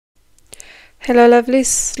Hello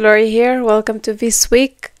lovelies, Lori here. Welcome to this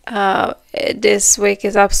week. This week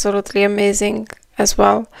is absolutely amazing as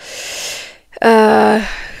well.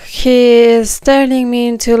 He is turning me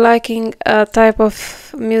into liking a type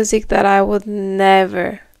of music that I would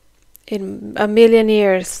never in a million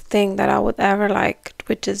years think that I would ever like,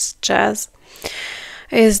 which is jazz.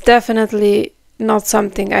 It's definitely not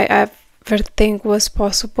something I ever think was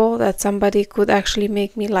possible, that somebody could actually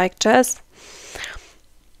make me like jazz.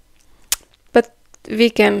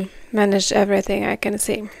 We can manage everything, I can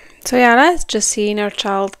see. So yeah, let's just see Inner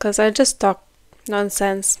Child, because I just talk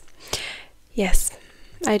nonsense. Yes,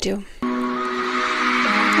 I do.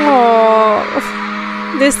 Oh,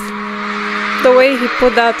 the way he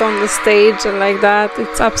put that on the stage and like that,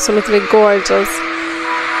 it's absolutely gorgeous.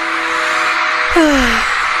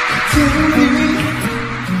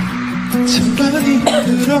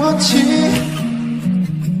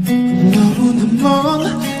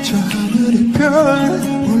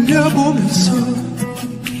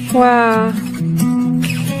 Wow.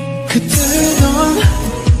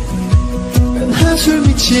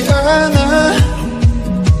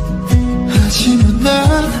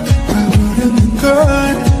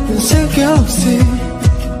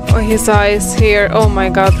 Oh, his eyes here. Oh my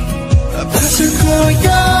god.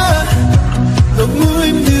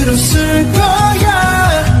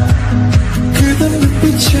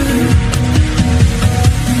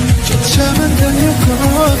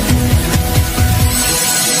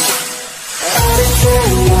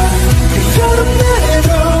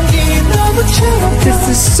 This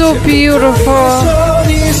is so beautiful.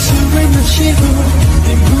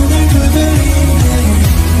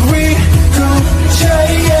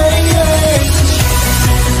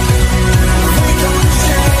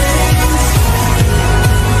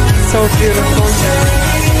 So beautiful.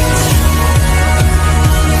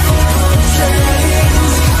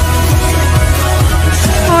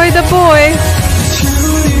 Oh, the boy.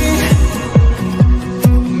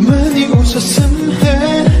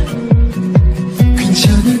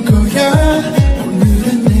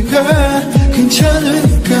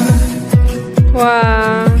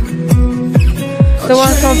 Wow. The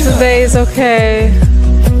one from today is okay.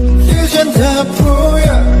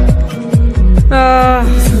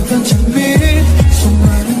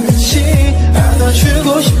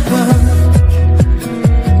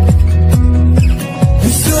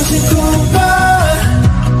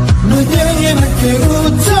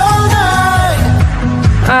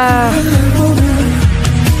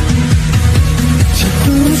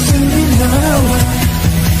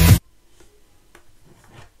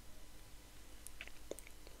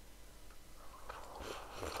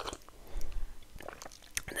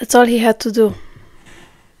 That's all he had to do.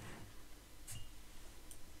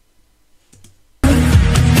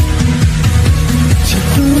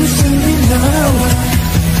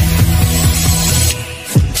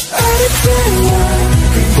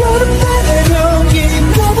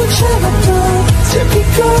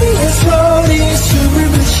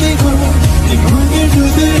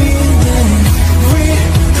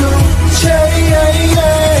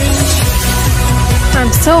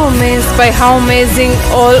 I'm so amazed by how amazing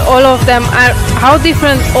all of them are, how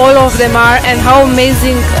different all of them are, and how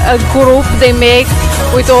amazing a group they make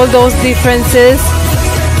with all those differences.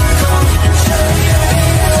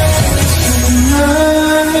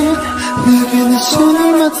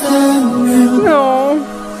 No.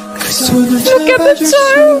 Look at the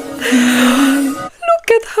child. Look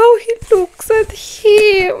at how he looks at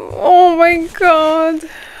him. Oh my god.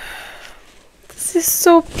 This is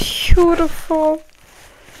so beautiful.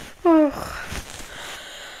 Oh.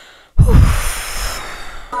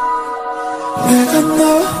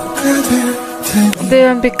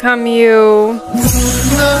 They'll become you.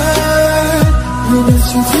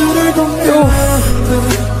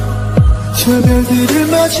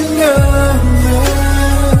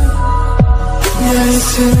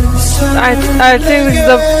 I think this is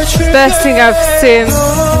the best thing I've seen.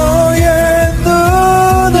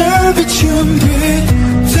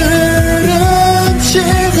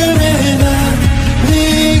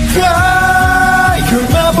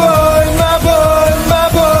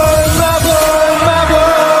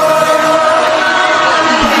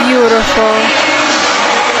 Beautiful.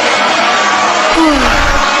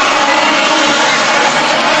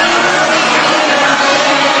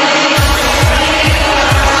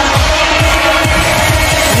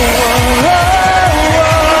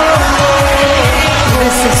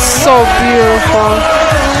 This is so beautiful.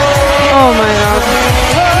 Oh my god.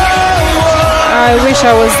 I wish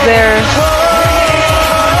I was there.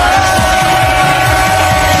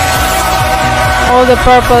 All the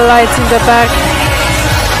purple lights in the back.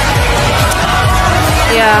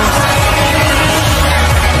 Yeah.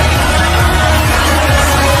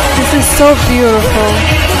 This is so beautiful.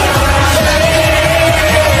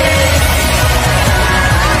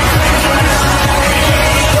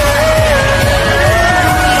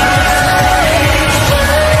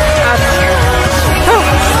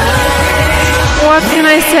 What can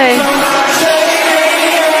I say?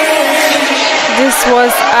 This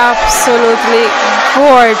was absolutely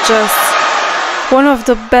gorgeous. One of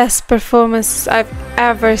the best performances I've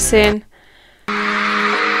ever seen.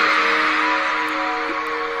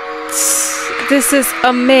 This is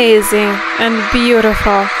amazing and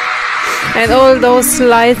beautiful. And all those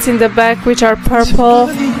lights in the back which are purple.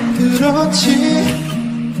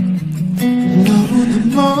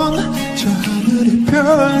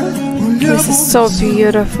 This is so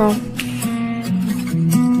beautiful.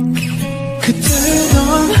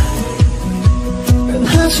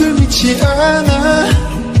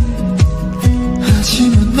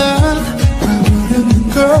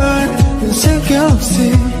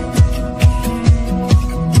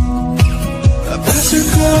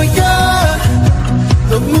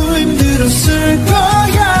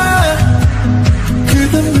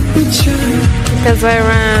 Because I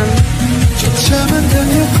ran.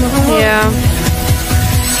 Yeah.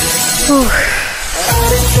 Whew.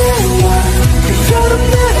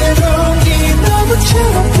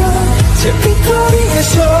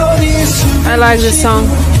 I like this song.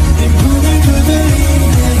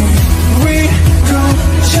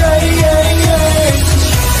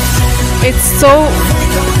 It's so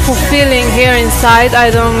fulfilling here inside, I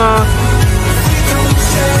don't know.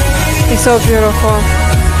 It's so beautiful.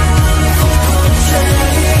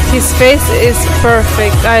 His face is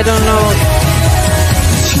perfect, I don't know.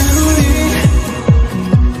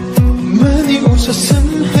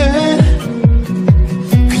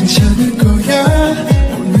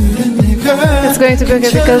 It's going to be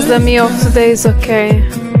okay because the me of today is okay.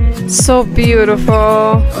 So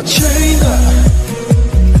beautiful.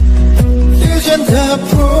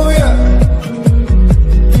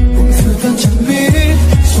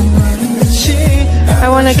 I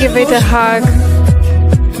want to give it a hug.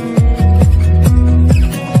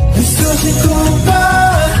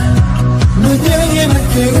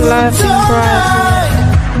 Laugh and cry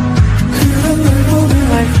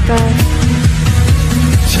like that.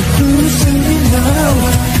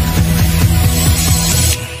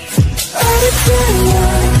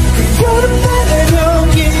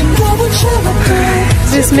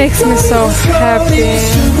 This makes me so happy.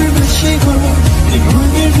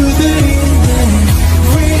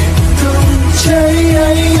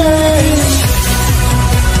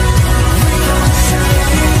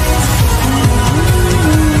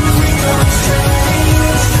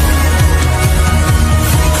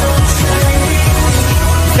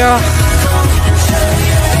 Oh,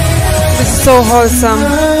 this is so wholesome.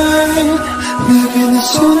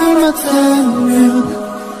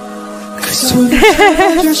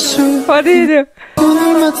 What do you do?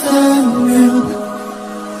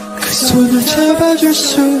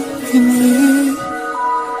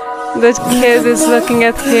 The kid is looking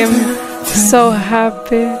at him, so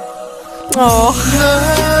happy. Oh.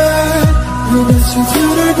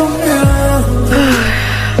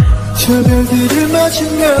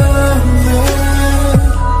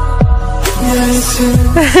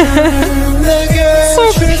 So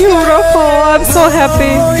beautiful. I'm so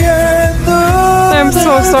happy. I'm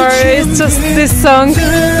so sorry. It's just this song.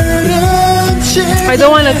 I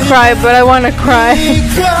don't want to cry, but I want to cry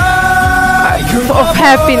of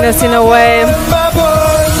happiness in a way.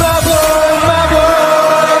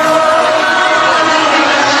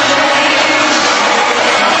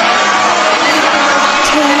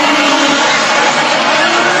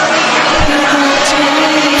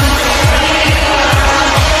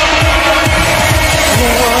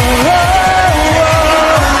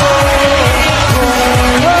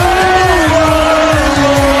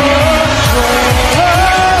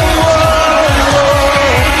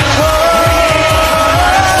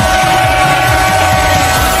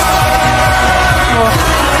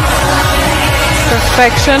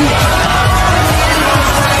 Perfection.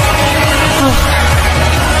 Oh.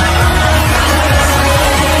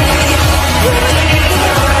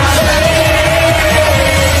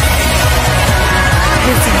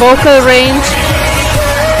 His vocal range,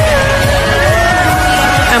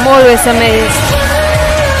 I'm always amazed.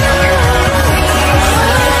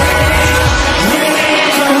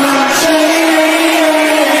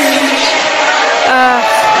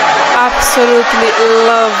 Absolutely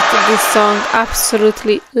loved this song.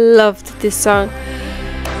 Absolutely loved this song.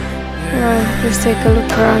 Well, let's take a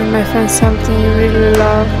look around. My friend, something you really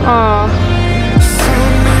love. Oh.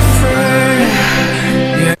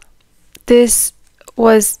 this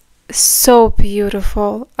was so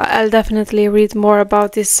beautiful. I'll definitely read more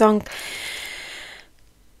about this song.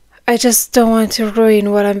 I just don't want to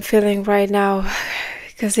ruin what I'm feeling right now,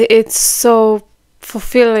 because it's so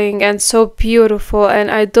fulfilling and so beautiful, and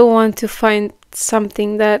I don't want to find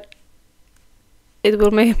something that it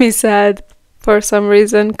will make me sad for some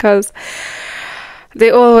reason, because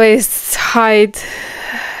they always hide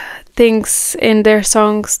things in their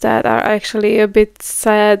songs that are actually a bit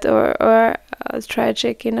sad or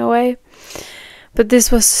tragic in a way. But this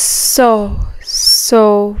was so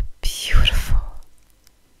beautiful.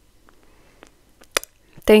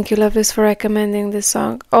 Thank you, Lovelace, for recommending this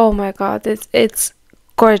song. Oh my god, it's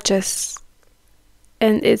gorgeous.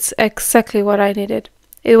 And it's exactly what I needed.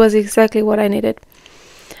 It was exactly what I needed.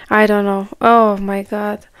 I don't know. Oh my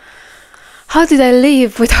god. How did I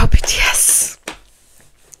live without BTS?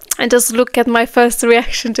 And just look at my first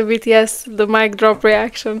reaction to BTS, the mic drop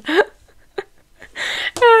reaction.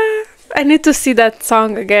 I need to see that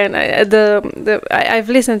song again. I've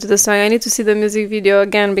listened to the song. I need to see the music video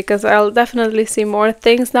again, because I'll definitely see more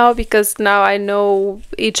things now, because now I know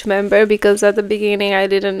each member, because at the beginning I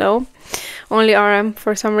didn't know. Only RM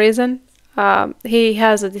for some reason. He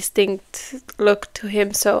has a distinct look to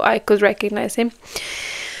him, so I could recognize him.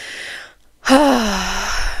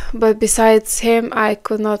 But besides him, I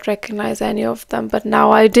could not recognize any of them, but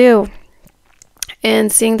now I do.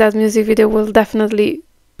 And seeing that music video will definitely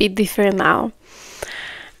be different now.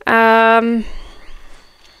 But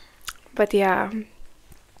yeah,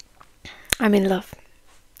 I'm in love.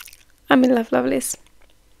 I'm in love, Lovelace.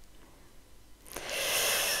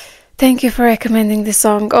 Thank you for recommending this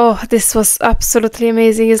song. Oh, this was absolutely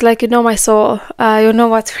amazing. It's like, you know my soul. You know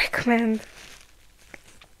what to recommend.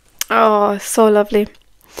 Oh, so lovely.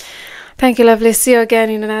 Thank you, lovely. See you again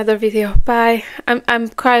in another video. Bye. I'm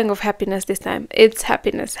crying of happiness this time. It's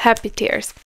happiness. Happy tears.